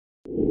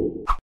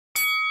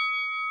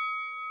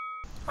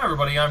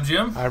everybody, I'm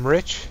Jim. I'm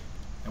Rich.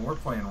 And we're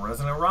playing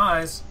Resident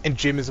Rise. And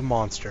Jim is a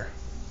monster.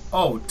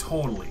 Oh,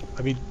 totally.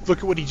 I mean, look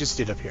at what he just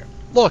did up here.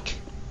 Look!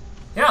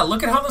 Yeah,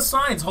 look at how the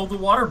signs hold the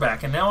water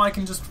back, and now I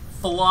can just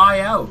fly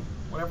out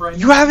whenever I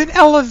need. You have an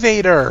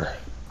elevator!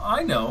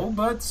 I know,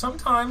 but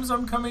sometimes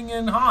I'm coming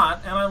in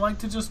hot, and I like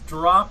to just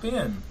drop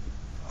in.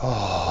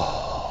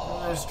 Oh.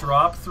 And I just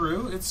drop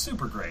through. It's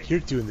super great.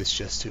 You're doing this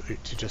just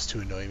to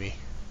annoy me.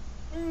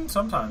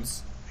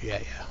 Sometimes.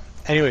 Yeah.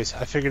 Anyways,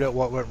 I figured out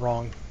what went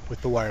wrong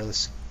with the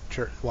wireless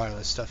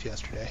stuff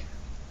yesterday.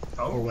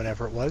 Oh. Or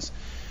whenever it was.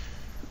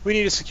 We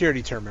need a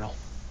security terminal.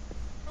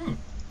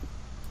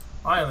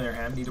 I, on the other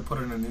hand, need to put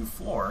in a new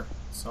floor,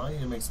 so I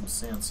need to make some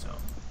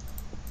sandstone.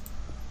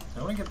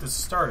 I want to get this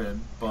started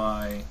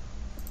by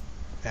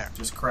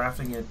just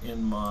crafting it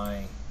in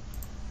my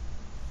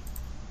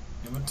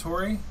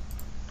inventory.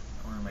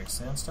 I'm going to make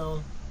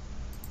sandstone.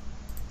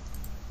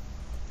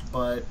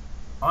 But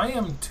I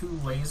am too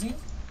lazy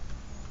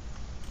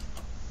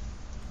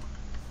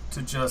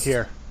to just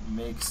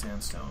make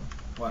sandstone.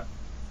 What?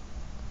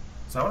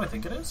 Is that what I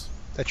think it is?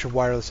 That's your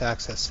wireless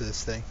access to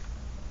this thing.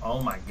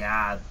 Oh my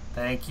god.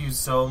 Thank you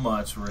so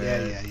much,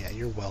 Red. Yeah.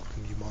 You're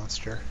welcome, you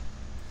monster.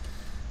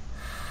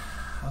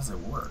 How does it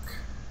work?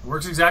 It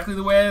works exactly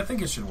the way I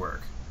think it should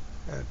work.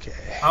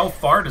 Okay. How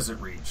far does it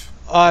reach?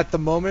 At the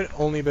moment,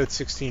 only about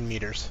 16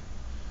 meters.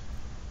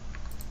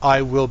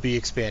 I will be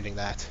expanding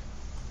that.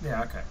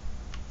 Yeah, okay.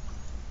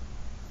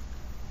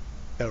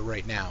 About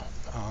right now.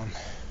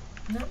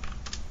 Yep.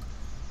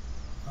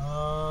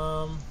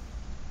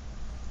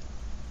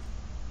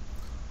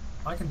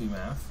 I can do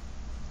math.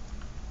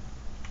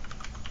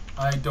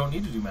 I don't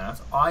need to do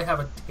math. I have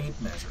a tape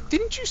measure.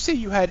 Didn't you say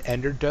you had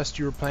ender dust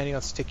you were planning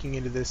on sticking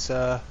into this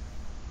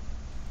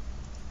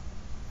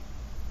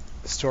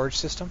storage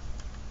system?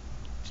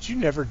 Did you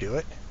never do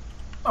it?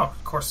 Oh,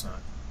 of course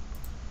not.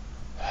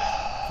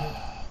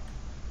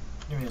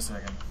 Give me a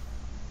second.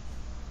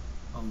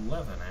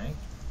 11, eh?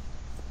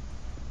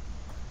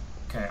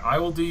 Okay, I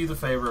will do you the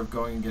favor of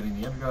going and getting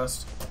the ender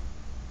dust.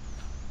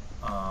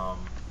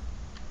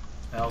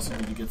 I also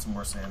need to get some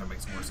more sand and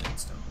make some more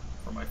sandstone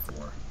for my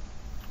floor.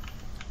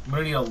 I'm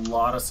going to need a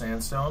lot of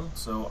sandstone,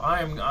 so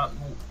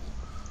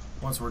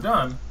once we're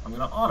done, I'm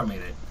going to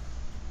automate it.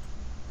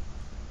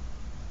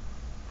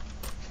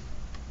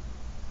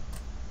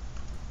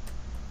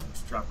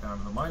 Just drop down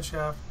to the mine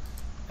shaft,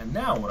 and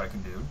now what I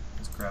can do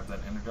is grab that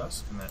ender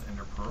dust and that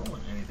ender pearl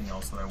and anything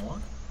else that I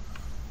want.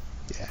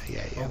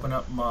 Yeah. Open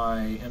up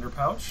my ender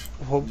pouch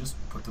and just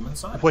put them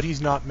inside. What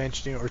he's not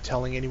mentioning or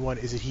telling anyone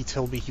is that he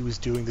told me he was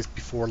doing this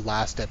before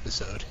last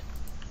episode.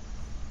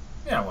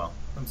 Yeah, well,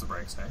 that's the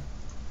breaks, eh?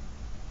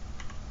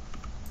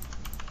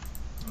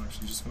 I'm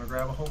actually just going to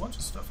grab a whole bunch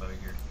of stuff out of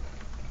here.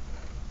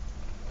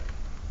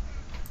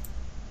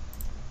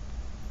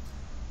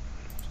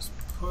 Just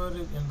put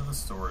it into the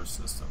storage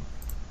system.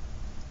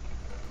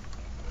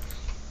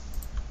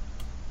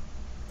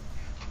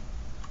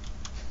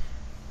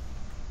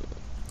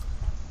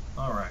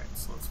 Alright,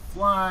 so let's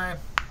fly.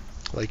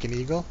 Like an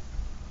eagle?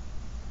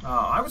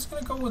 I was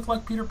going to go with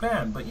like Peter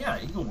Pan, but yeah,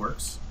 eagle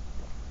works.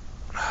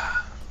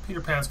 Peter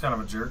Pan's kind of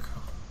a jerk.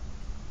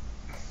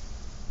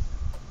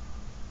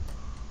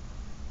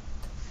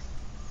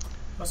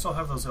 I still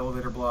have those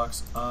elevator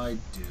blocks. I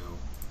do.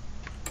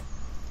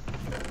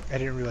 I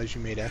didn't realize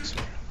you made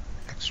extra.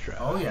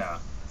 Oh yeah.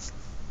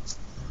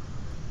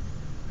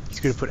 He's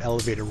going to put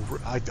elevator.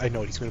 I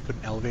know it. He's going to put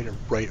an elevator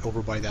right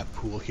over by that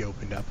pool he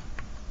opened up.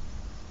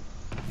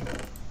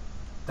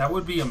 That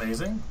would be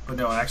amazing, but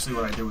no, actually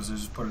what I did was I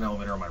just put an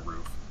elevator on my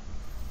roof.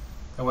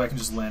 That way I can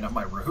just land on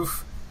my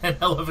roof and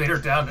elevator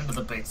down into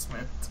the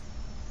basement.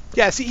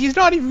 Yeah, see, he's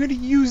not even going to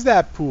use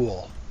that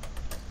pool.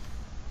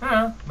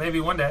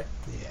 Maybe one day.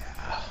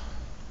 Yeah.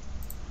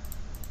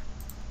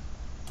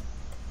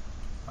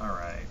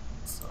 Alright,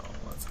 so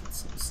let's get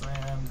some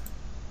sand.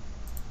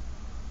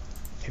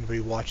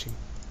 Anybody watching,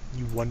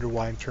 you wonder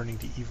why I'm turning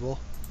to evil?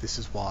 This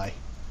is why.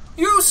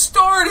 You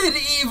started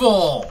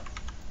evil!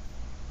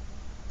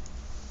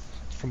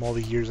 From all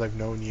the years I've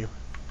known you.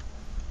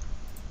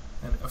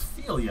 And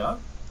Ophelia,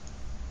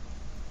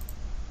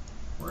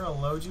 we're going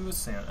to load you with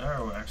sand.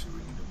 Oh, actually,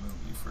 we need to move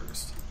you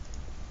first.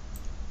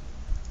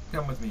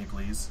 Come with me,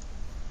 please.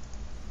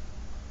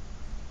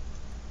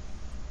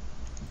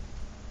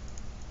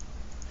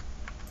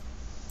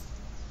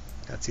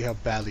 Let's see how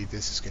badly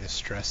this is going to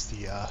stress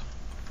the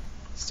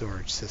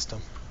storage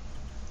system.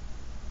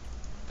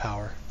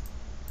 Power.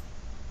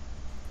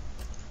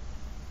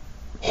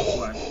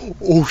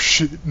 Oh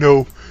shit,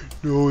 no,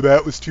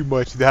 that was too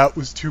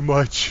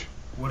much,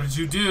 What did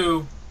you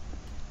do?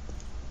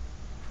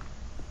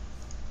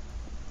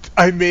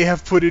 I may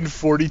have put in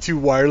 42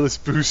 wireless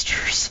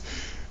boosters,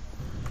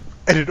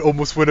 and it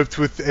almost went up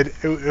to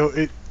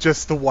it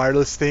just the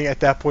wireless thing at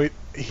that point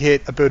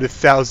hit about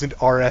 1,000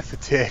 RF a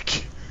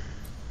tick.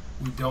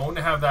 We don't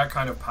have that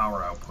kind of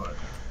power output.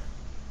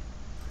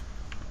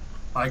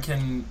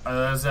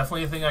 That's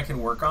definitely a thing I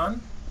can work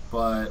on,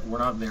 but we're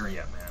not there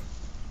yet, man.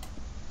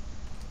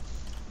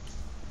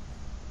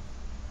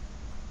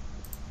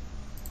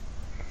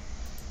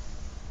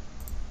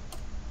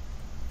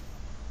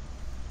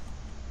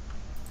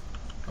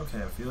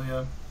 Okay,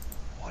 Ophelia.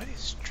 What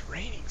is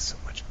draining so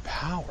much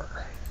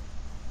power?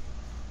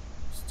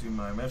 Let's do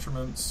my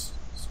measurements.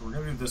 So we're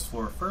going to do this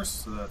floor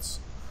first, so that's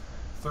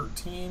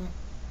 13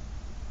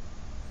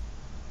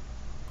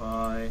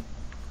 by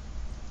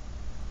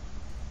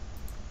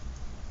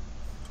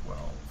 12.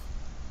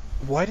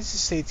 Why does it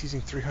say it's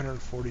using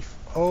 340?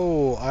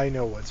 Oh, I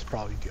know what it's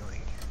probably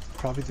doing.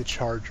 Probably the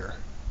charger.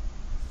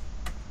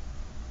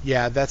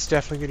 Yeah, that's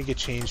definitely going to get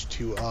changed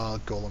to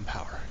golem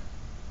power.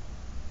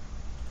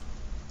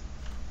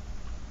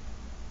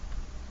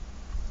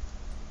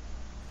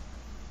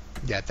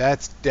 Yeah,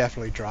 that's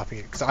definitely dropping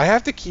it. Because I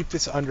have to keep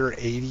this under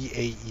 80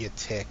 AE a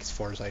tick, as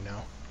far as I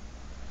know,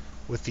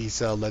 with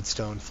these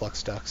leadstone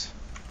flux ducts.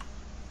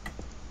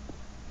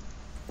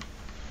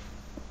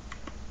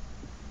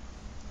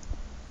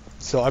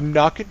 So I'm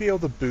not going to be able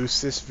to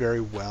boost this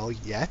very well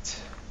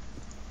yet.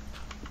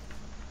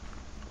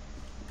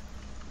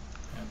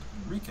 And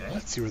Enrique.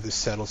 Let's see where this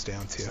settles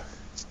down to.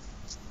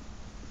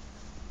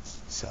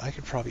 So I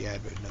could probably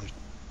add about another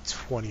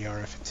 20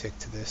 RF a tick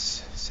to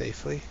this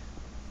safely.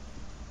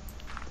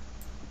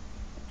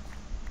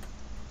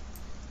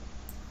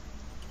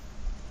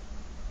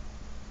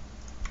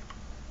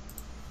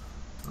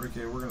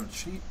 Enrique, we're going to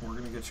cheat. We're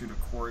going to get you to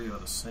quarry out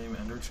of the same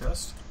ender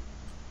chest.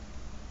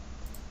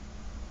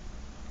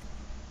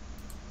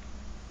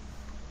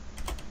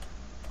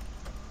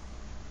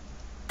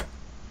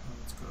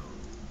 Let's go.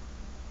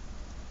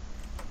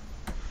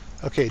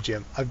 Okay,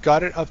 Jim, I've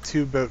got it up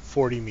to about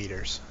 40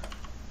 meters.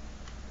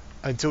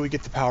 Until we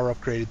get the power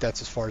upgraded,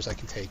 that's as far as I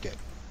can take it.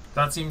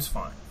 That seems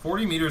fine.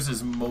 40 meters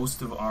is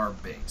most of our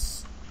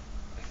base.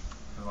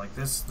 Like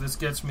this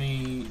gets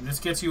me. This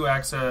gets you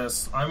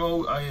access.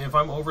 If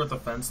I'm over at the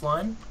fence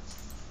line,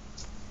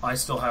 I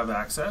still have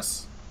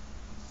access.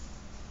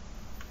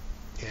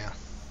 Yeah.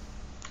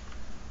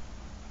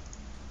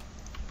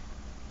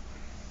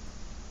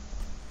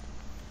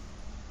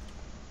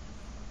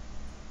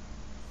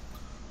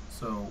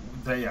 So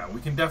yeah, we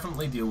can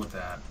definitely deal with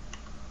that.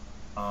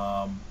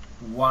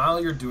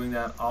 While you're doing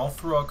that, I'll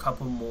throw a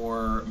couple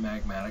more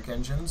magmatic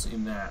engines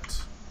in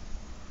that.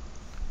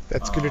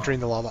 That's going to drain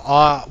the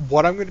lava.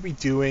 What I'm going to be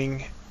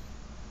doing,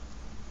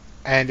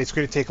 and it's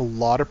going to take a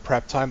lot of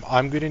prep time,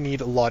 I'm going to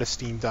need a lot of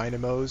steam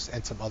dynamos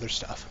and some other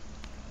stuff.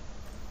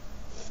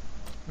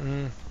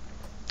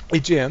 Hey,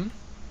 Jim.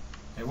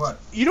 Hey, what?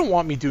 You don't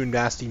want me doing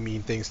nasty,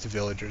 mean things to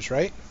villagers,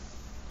 right?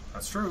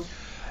 That's true.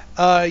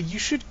 You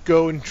should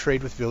go and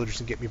trade with villagers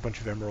and get me a bunch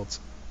of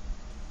emeralds.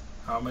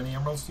 How many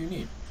emeralds do you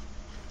need?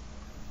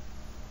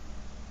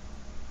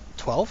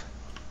 12?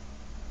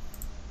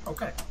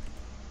 Okay.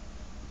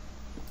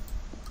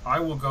 I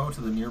will go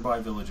to the nearby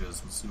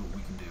villages and see what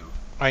we can do.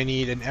 I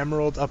need an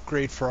emerald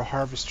upgrade for a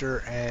harvester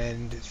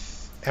and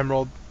 3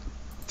 emerald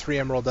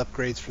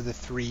upgrades for the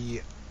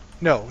 3...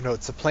 No,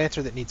 it's a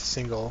planter that needs a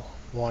single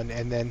one,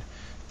 and then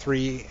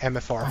 3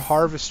 MFR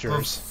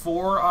harvesters.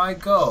 Before I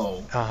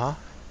go... Uh-huh.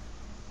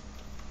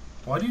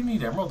 Why do you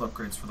need emerald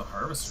upgrades for the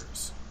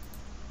harvesters?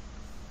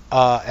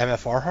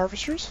 MFR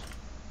harvesters?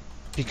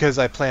 Because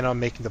I plan on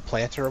making the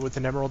planter with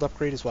an emerald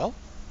upgrade as well.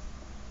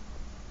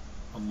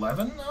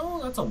 11?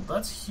 No,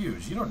 that's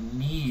huge. You don't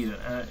need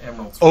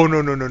emeralds. Oh,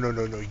 no.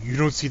 You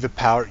don't see the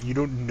power. You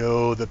don't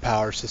know the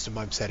power system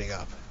I'm setting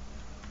up.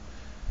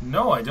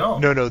 No, I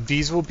don't. No.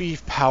 These will be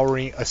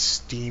powering a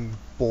steam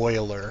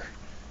boiler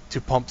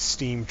to pump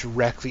steam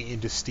directly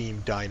into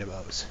steam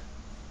dynamos.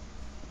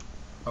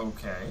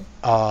 Okay.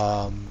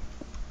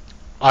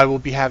 I will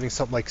be having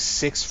something like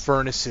 6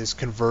 furnaces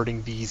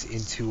converting these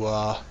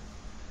into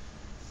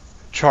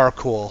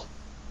charcoal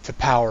to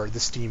power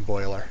the steam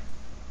boiler.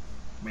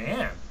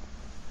 Man.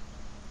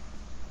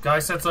 Guy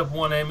sets up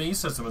one ME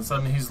system and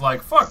suddenly he's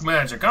like, fuck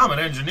magic, I'm an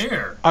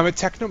engineer. I'm a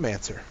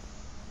technomancer.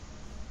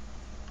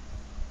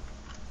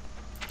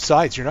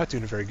 Besides, you're not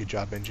doing a very good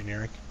job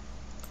engineering.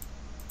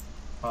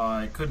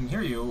 I couldn't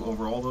hear you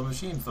over all the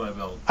machines that I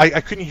built.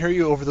 I couldn't hear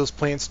you over those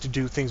plans to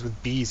do things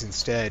with bees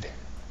instead.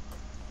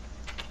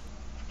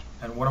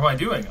 And what am I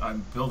doing?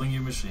 I'm building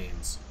you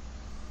machines.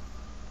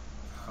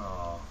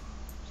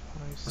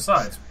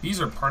 Besides, bees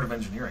are part of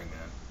engineering, man.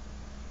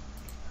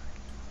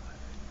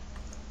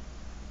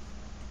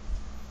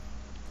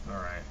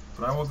 Alright,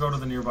 but I will go to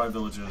the nearby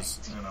villages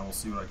and I will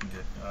see what I can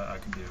get. I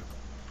can do.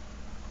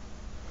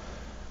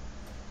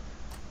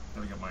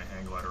 Gotta get my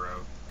hang glider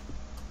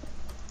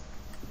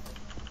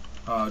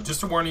out.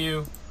 Just to warn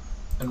you,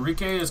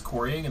 Enrique is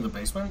quarrying in the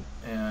basement,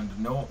 and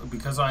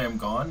because I am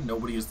gone,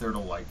 nobody is there to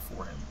light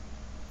for him.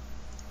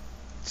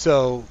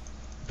 So,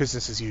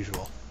 business as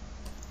usual.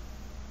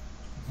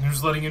 I'm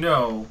just letting you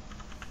know,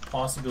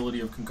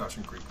 possibility of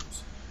concussion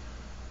creepers.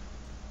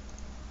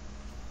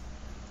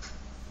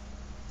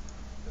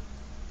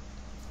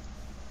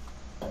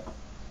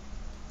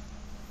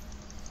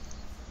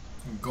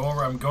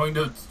 I'm going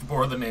to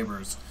borrow the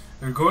neighbors.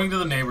 They're going to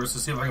the neighbors to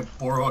see if I can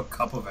borrow a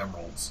cup of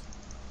emeralds.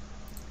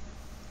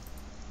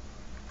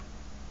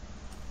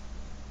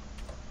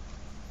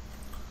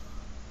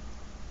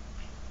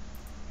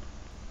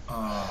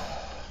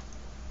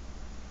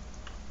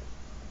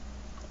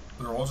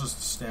 They're all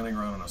just standing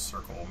around in a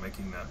circle,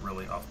 making that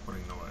really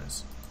off-putting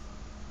noise.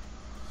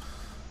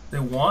 They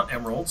want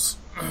emeralds.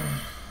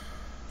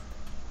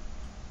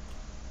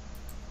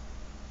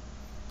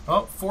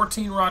 Oh,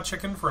 14 raw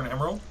chicken for an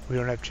emerald. We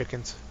don't have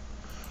chickens.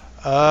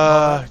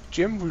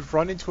 Jim, we've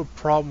run into a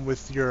problem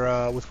with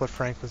your with what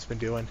Franklin's been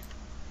doing.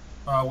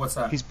 What's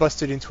that? He's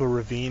busted into a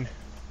ravine.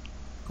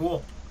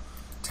 Cool.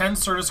 10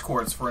 Certus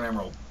quartz for an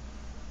emerald.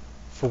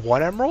 For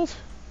 1 emerald?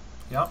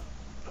 Yep.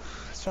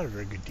 That's not a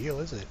very good deal,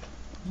 is it?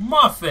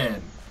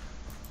 Muffin!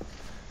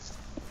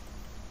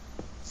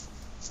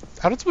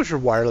 I don't suppose your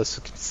wireless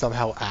can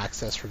somehow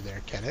access from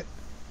there, can it?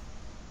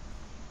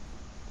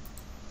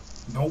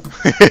 Nope.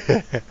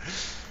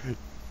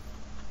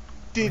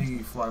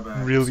 Did fly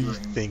back really so I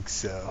can- think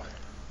so.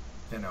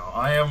 You know,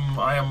 I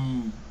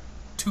am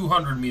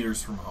 200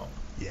 meters from home.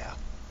 Yeah.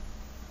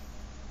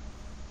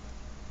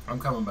 I'm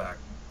coming back.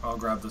 I'll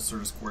grab the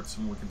Certus quartz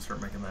and we can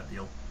start making that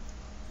deal.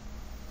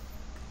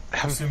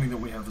 Assuming that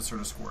we have the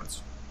Certus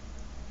quartz.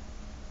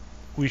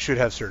 We should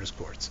have Certus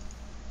quartz.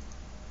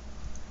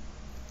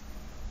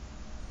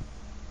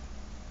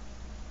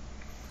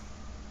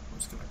 I'm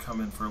just going to come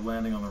in for a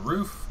landing on the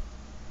roof.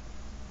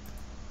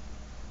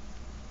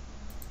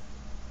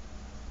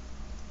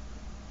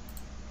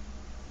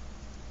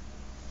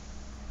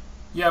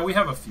 Yeah, we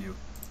have a few.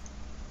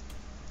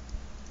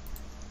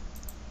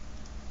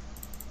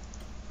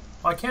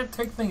 I can't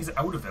take things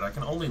out of it. I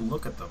can only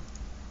look at them.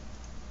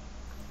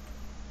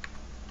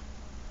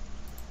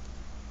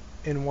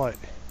 In what?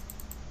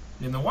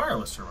 In the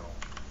wireless terminal.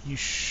 You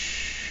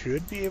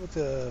should be able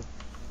to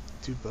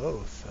do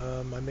both.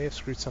 I may have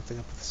screwed something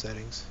up with the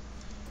settings.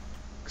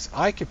 Because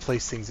I could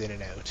place things in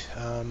and out.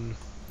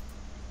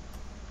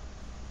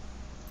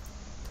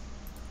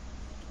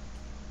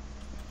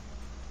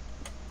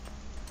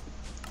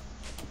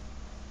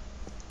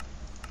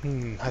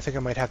 I think I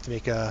might have to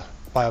make a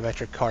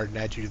biometric card and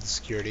add you to the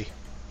security.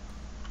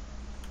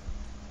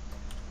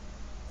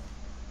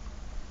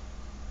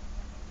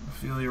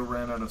 Ophelia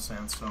ran out of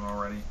sandstone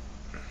already.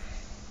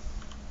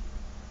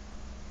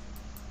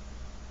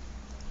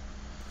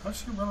 How'd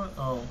she run it?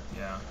 Oh,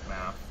 yeah,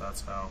 math.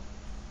 That's how.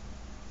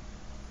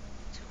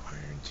 2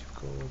 iron, 2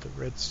 gold, a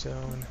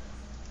redstone.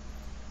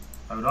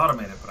 I would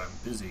automate it, but I'm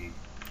busy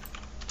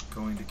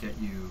going to get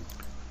you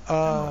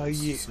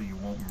emeralds, Yeah. so you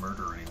won't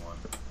murder anyone.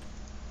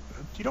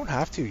 You don't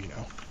have to, you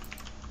know.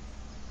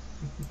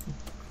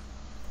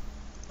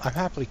 I'll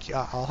happily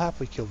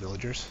kill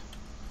villagers.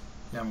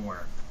 Yeah, I'm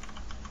aware.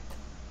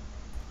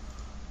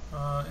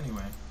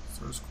 Anyway,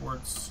 Certus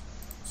quartz.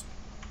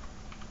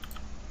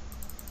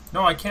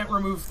 No, I can't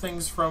remove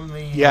things from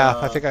the... Yeah,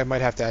 I think I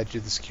might have to add you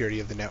to the security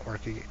of the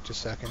network. Just a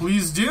second.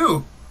 Please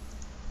do!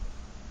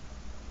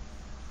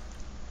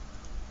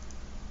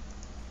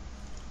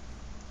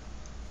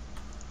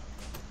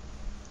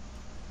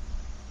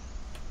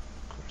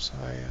 Of course,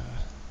 I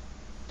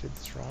did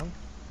this wrong.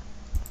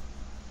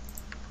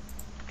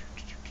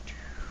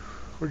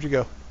 Where'd you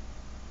go?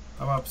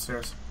 I'm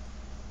upstairs.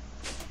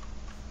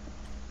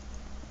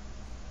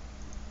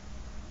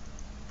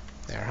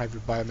 There, I have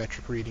your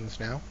biometric readings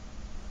now.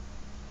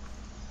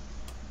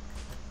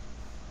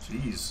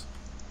 Jeez.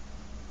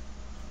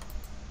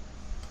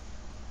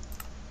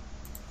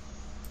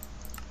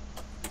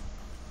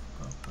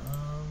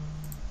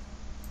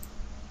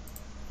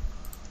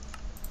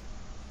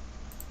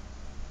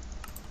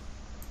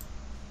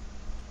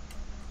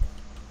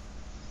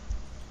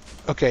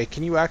 Okay,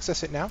 can you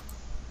access it now?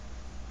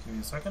 Give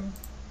me a second.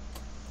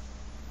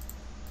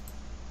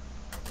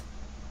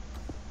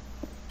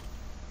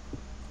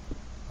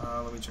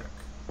 Let me check.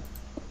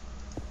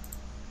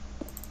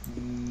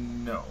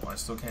 No, I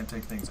still can't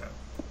take things out.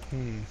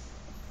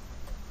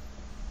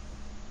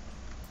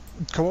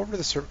 Come over to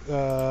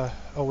the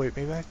oh wait,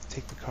 maybe I have to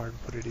take the card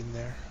and put it in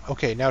there.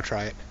 Okay, now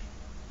try it.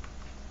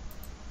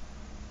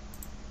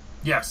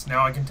 Yes,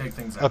 now I can take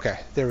things out. Okay,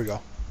 there we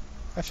go.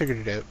 I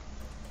figured it out.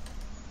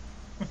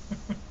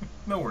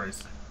 No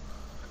worries.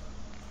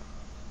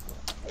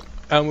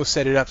 I almost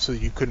set it up so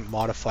that you couldn't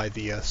modify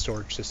the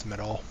storage system at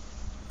all.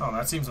 Oh,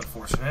 that seems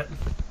unfortunate.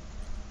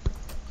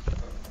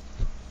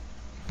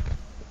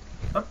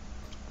 Up.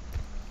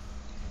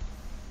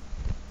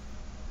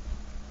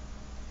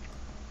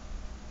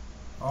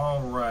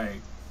 All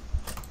right.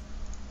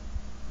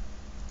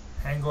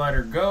 Hang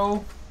glider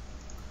go.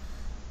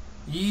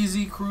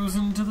 Easy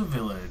cruising to the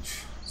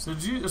village. So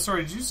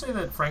did you say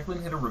that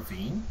Franklin hit a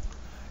ravine?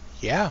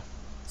 Yeah.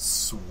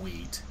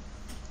 Sweet.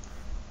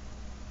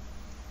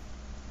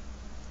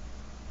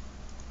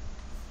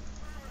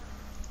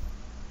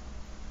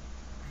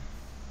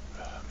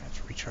 I'm gonna have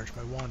to recharge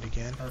my wand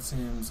again. That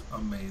seems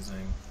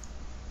amazing.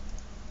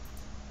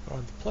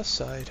 On the plus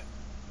side.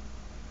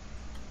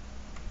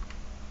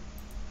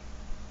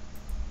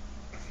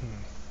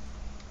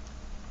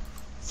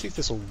 See if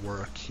this will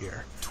work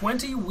here.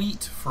 20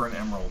 wheat for an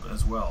emerald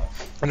as well.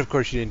 And of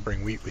course you didn't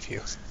bring wheat with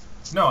you.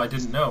 No, I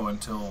didn't know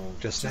until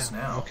Just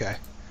now. Okay.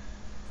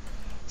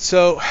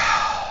 So...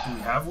 Do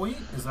we have wheat?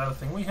 Is that a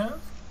thing we have?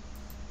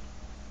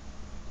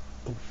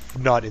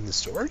 Not in the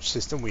storage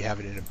system. We have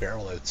it in a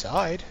barrel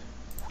outside.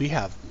 We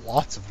have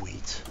lots of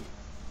wheat.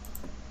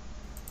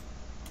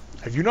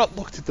 Have you not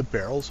looked at the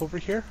barrels over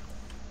here?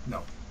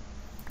 No.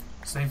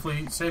 Safe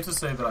to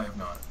say that I have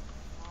not.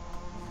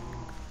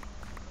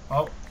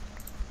 Oh,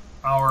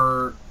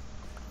 our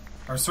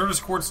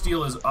Certus Quartz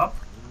deal is up.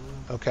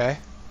 Okay.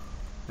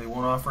 They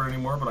won't offer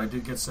anymore, but I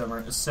did get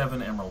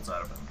seven emeralds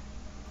out of him.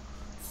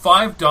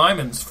 5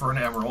 diamonds for an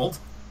emerald.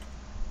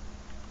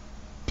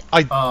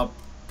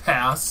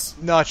 Pass.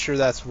 Not sure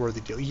that's worth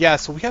the deal. Yeah,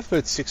 so we have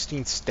about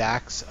 16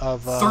 stacks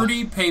of...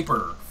 30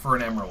 paper for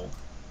an emerald.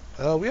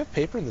 We have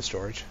paper in the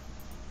storage.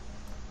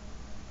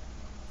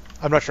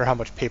 I'm not sure how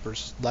much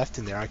paper's left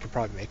in there. I could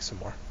probably make some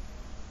more.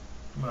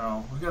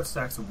 Well, we got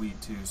stacks of wheat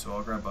too, so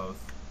I'll grab both.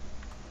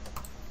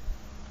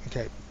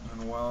 Okay.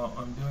 And while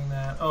I'm doing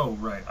that... Oh,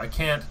 right. I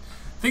can't...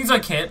 Things I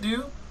can't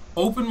do.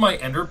 Open my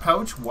ender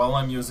pouch while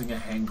I'm using a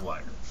hang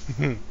glider.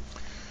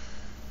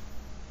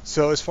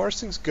 So as far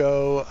as things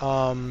go,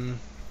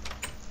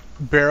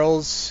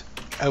 barrels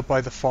out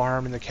by the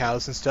farm and the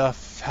cows and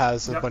stuff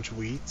has a bunch of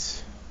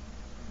wheat.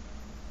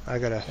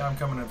 Yeah, I'm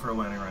coming in for a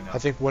landing right now. I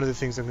think one of the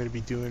things I'm going to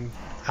be doing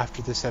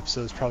after this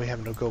episode is probably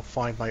having to go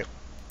find my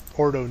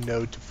ordo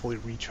node to fully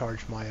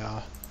recharge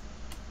my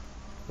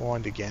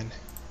wand again.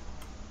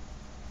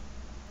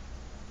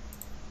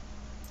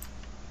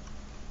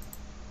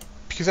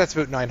 Because that's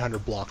about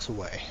 900 blocks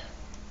away.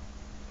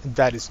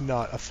 That is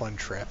not a fun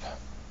trip.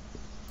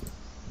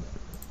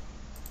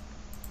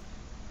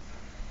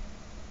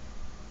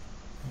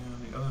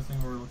 And the other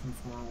thing we were looking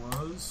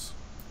for was...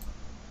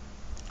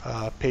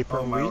 paper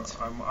and wheat.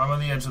 I'm on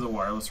the edge of the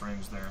wireless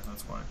range there,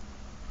 that's why.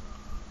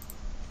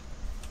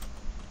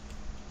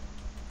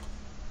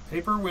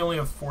 Paper, we only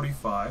have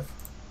 45.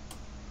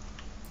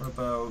 What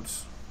about...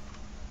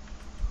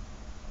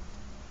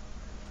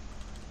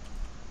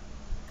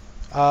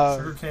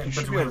 sugar cane?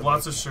 But we have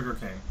lots of sugar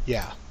cane.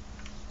 Yeah.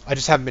 I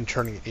just haven't been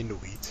turning it into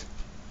wheat.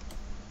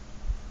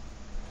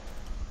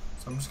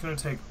 So I'm just going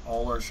to take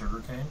all our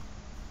sugar cane.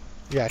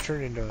 Yeah,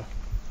 turn it into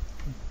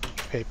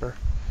paper.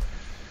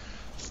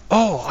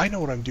 Oh, I know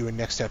what I'm doing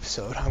next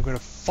episode. I'm going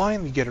to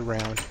finally get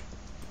around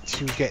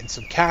to getting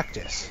some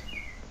cactus.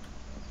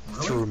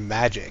 Really? Through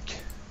magic.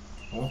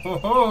 Oh ho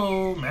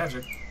ho!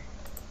 Magic.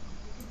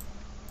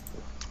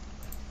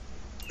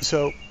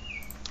 So,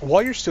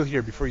 while you're still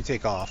here, before you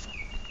take off,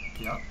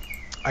 yeah.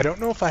 I don't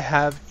know if I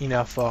have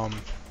enough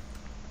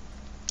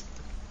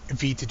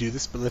V to do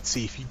this, but let's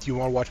see. Do you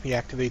want to watch me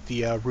activate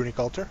the runic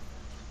altar?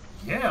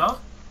 Yeah.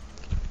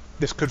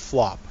 This could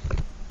flop.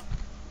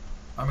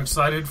 I'm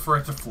excited for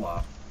it to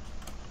flop.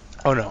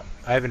 Oh no,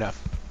 I have enough.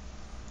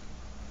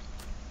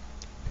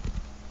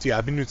 So yeah,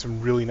 I've been doing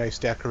some really nice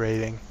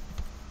decorating.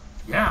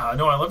 Yeah,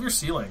 no, I love your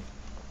ceiling.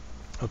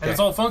 Okay. And it's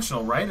all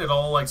functional, right? It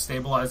all like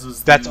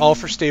stabilizes. That's all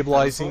for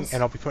stabilizing, pedestals.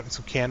 and I'll be putting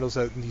some candles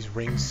out in these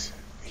rings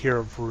here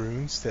of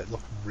runes that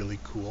look really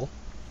cool.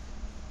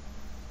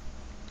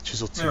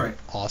 Chisel 2, right.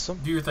 Awesome.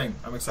 Do your thing.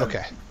 I'm excited.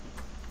 Okay.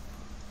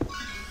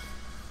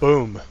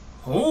 Boom.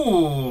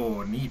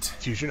 Oh, neat.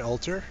 Fusion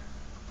altar,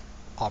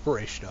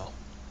 operational.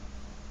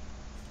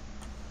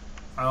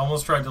 I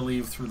almost tried to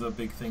leave through the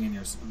big thing in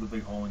the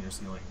big hole in your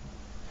ceiling,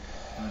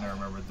 and then I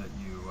remembered that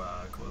you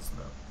closed it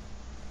up.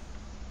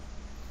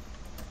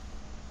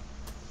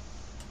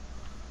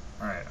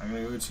 All right, I'm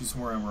gonna go get you some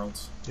more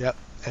emeralds. Yep.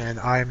 And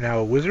I am now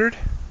a wizard.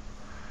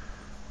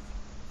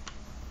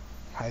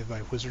 I have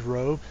my wizard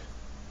robe.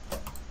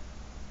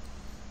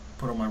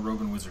 Put on my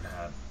robe and wizard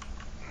hat.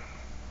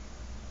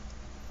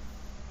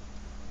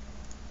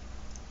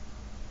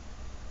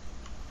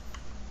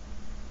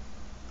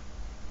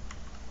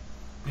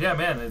 Yeah,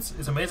 man,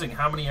 it's amazing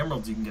how many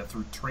emeralds you can get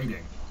through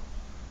trading,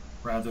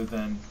 rather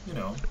than, you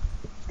know,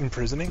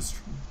 Imprisoning?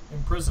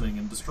 Imprisoning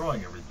and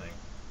destroying everything.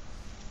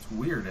 It's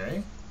weird,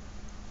 eh?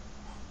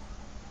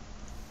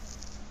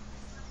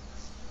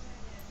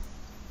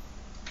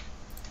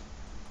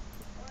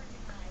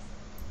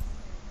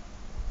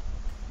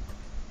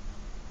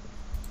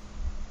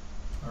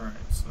 Alright,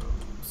 so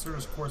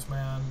Certus Quartz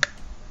Man,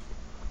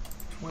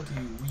 20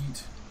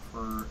 wheat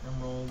for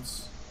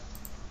emeralds.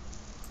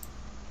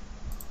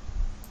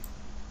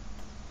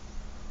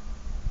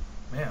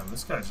 Man,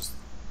 this guy he's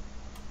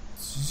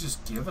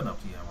just giving up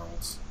the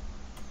emeralds.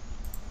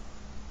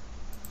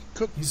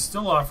 He's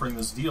still offering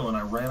this deal, and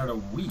I ran out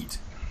of wheat.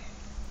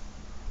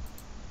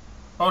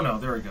 Oh no,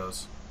 there he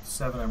goes.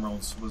 7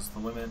 emeralds was the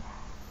limit.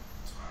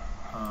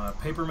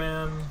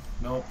 Paperman,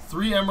 nope.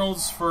 3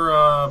 emeralds for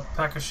a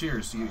pack of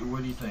shears.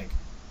 What do you think?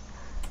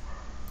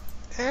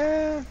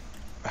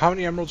 How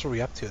many emeralds are we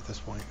up to at this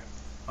point?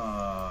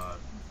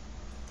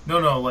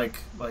 No, like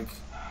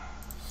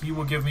he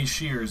will give me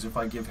shears if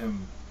I give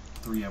him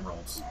 3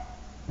 emeralds.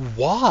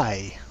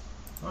 Why?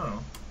 I don't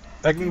know.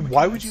 I mean,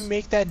 why would you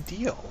make that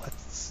deal?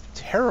 That's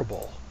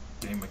terrible.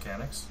 Game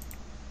mechanics.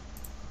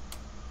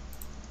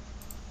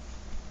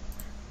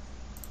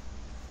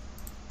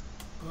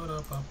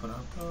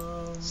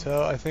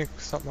 So I think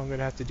something I'm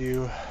gonna have to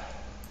do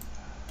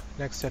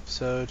next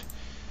episode.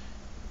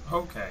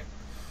 Okay.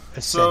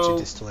 Ascension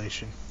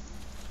distillation.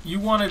 You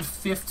wanted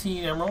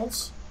 15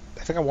 emeralds?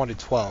 I think I wanted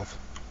 12.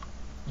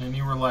 And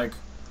you were like,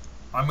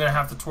 I'm going to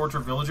have to torture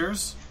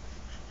villagers.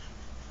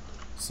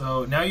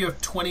 So now you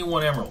have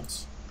 21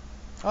 emeralds.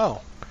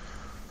 Oh.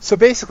 So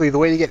basically, the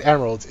way to get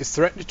emeralds is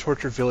threaten to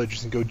torture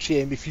villagers and go,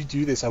 Jim, if you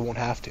do this, I won't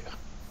have to.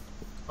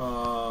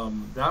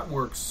 That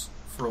works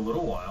for a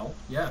little while,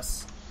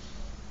 yes.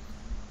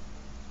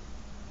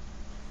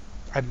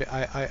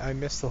 I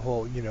miss the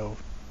whole, you know,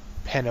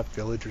 pen up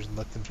villagers and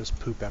let them just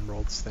poop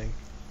emeralds thing.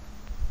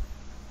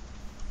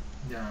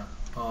 Yeah,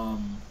 about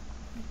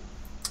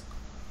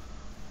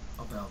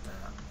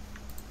that.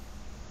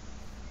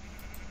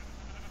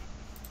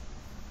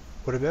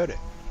 What about it?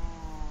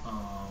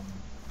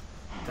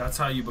 That's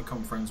how you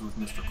become friends with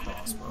Mr.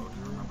 Crossbow. Do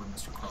you remember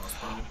Mr.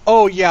 Crossbow?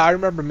 Oh yeah, I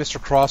remember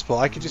Mr. Crossbow.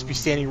 I could just be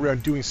standing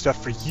around doing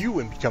stuff for you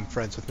and become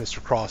friends with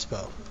Mr.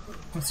 Crossbow.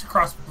 Mr.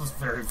 Crossbow was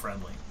very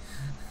friendly.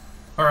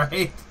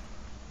 Alright?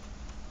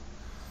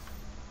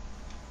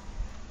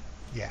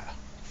 Yeah,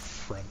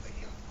 friendly.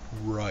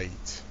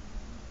 Right.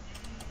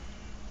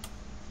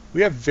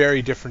 We have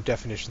very different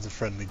definitions of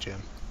friendly,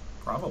 Jim.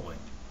 Probably.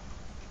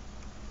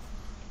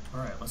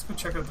 Alright, let's go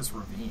check out this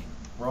ravine.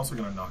 We're also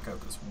going to knock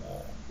out this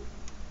wall.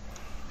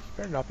 You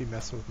better not be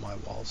messing with my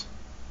walls.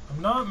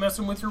 I'm not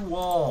messing with your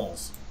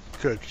walls.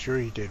 Good, because you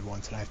already did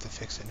once and I have to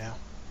fix it now.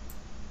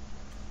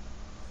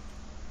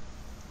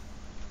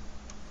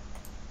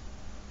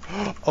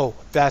 Oh,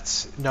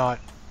 that's not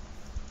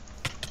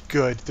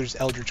good. There's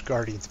Eldritch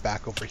Guardians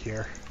back over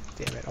here.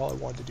 Damn it, all I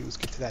wanted to do was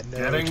get to that node.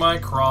 Getting my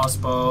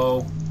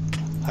crossbow.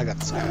 I got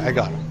this guy. I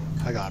got him.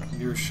 I got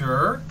him. You're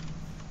sure?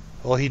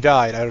 Well, he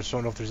died. I just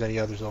don't know if there's any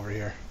others over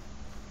here.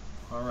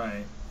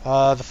 Alright.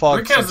 The fog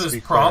Rick has seems to this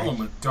be problem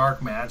clearing. with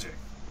dark magic.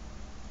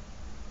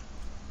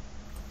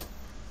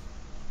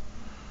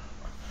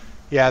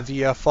 Yeah,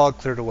 the fog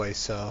cleared away,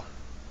 so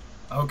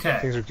Okay.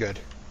 things are good.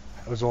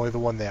 I was only the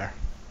one there.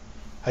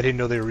 I didn't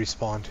know they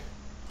respawned.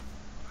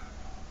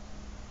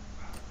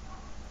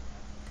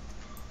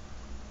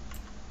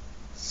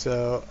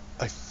 So,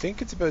 I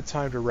think it's about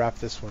time to wrap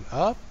this one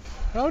up.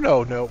 Oh,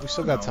 no, we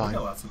still got time. We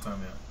got lots of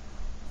time yet.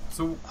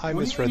 So, I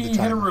what do misread you the mean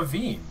you hit a timer.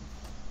 ravine?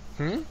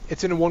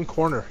 It's in one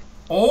corner.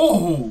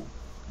 Oh!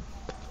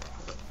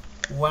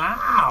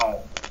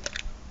 Wow!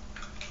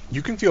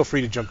 You can feel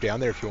free to jump down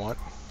there if you want.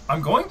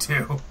 I'm going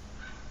to.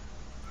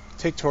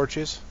 Take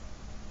torches.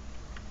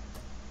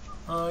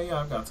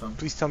 Yeah, I've got some.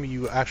 Please tell me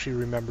you actually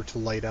remember to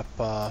light up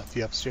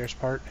the upstairs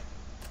part.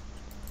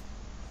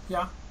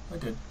 Yeah, I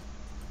did.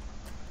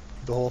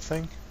 The whole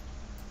thing.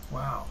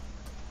 Wow.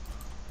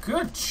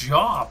 Good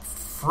job,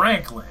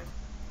 Franklin.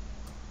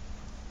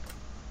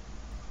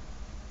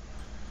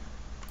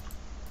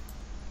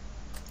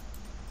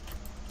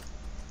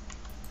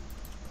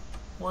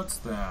 What's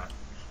that?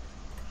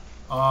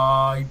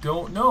 I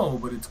don't know,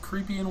 but it's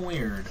creepy and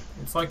weird.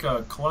 It's like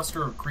a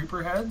cluster of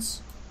creeper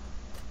heads.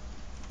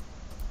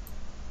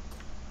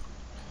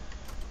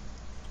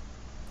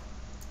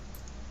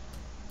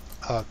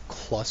 A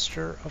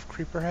cluster of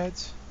creeper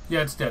heads?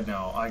 Yeah, it's dead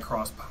now. I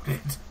crossbowed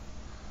it.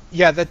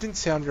 Yeah, that didn't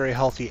sound very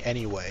healthy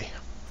anyway.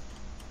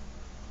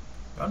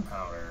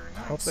 Gunpowder.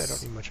 Nice. Hopefully I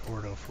don't need much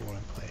ordo for what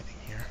I'm planning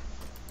here.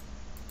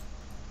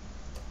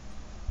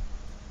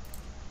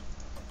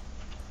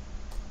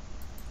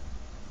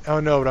 Oh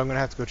no, but I'm gonna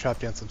have to go chop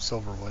down some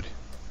silver wood.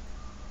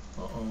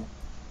 Uh-oh.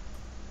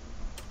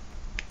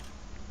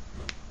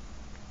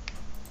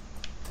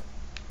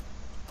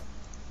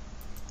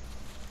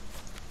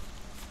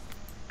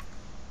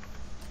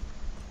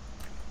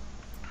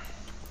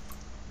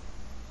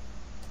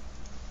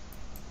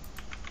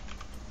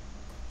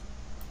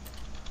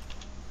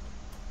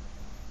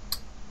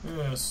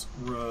 This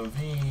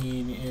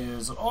ravine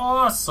is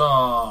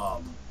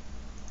awesome!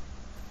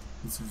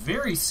 It's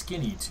very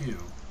skinny, too.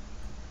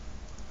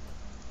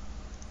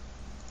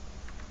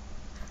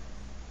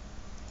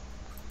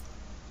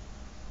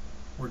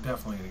 We're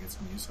definitely going to get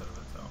some use out of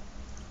it, though.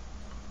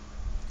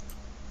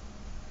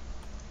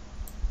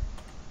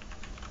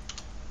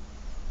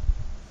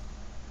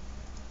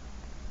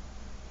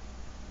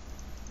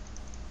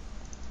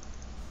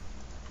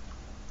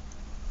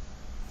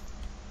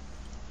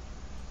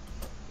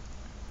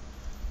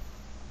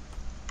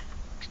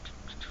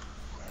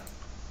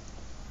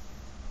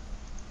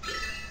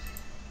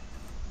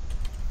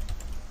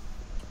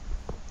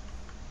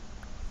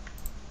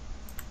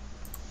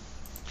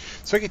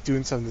 So I get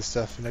doing some of this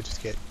stuff and I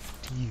just get,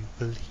 do you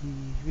believe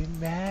in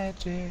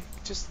magic?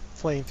 Just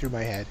playing through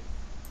my head.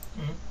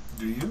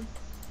 Do you?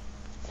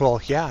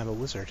 Well, yeah, I'm a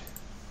wizard.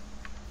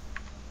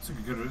 It's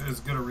as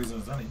good a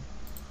reason as any.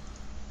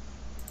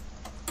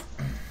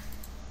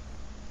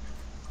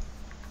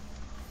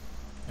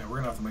 Yeah,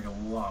 we're going to have to make a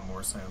lot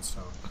more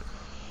sandstone.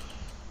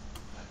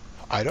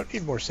 I don't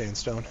need more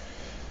sandstone.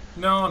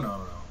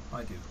 No.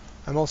 I do.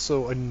 I'm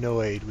also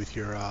annoyed with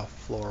your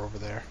floor over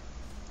there.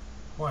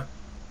 What?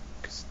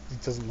 Because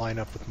it doesn't line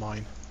up with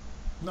mine.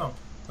 No.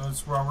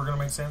 That's why we're going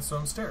to make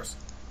sandstone stairs.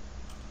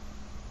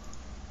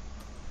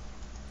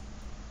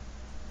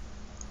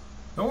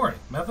 Don't worry.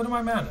 Method of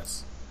my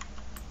madness.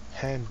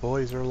 And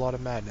boys are a lot of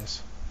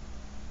madness.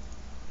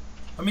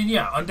 I mean,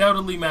 yeah,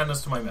 undoubtedly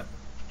madness to my method.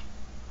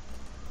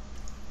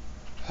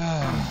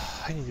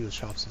 I need to go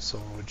chop some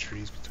solarwood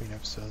trees between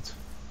episodes.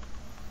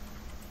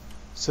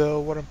 So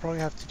what I'm probably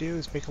have to do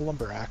is make a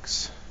lumber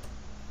axe.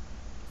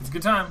 It's a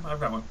good time. I've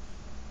got one.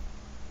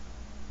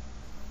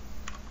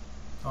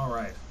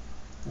 Alright.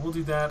 We'll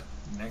do that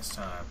next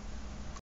time.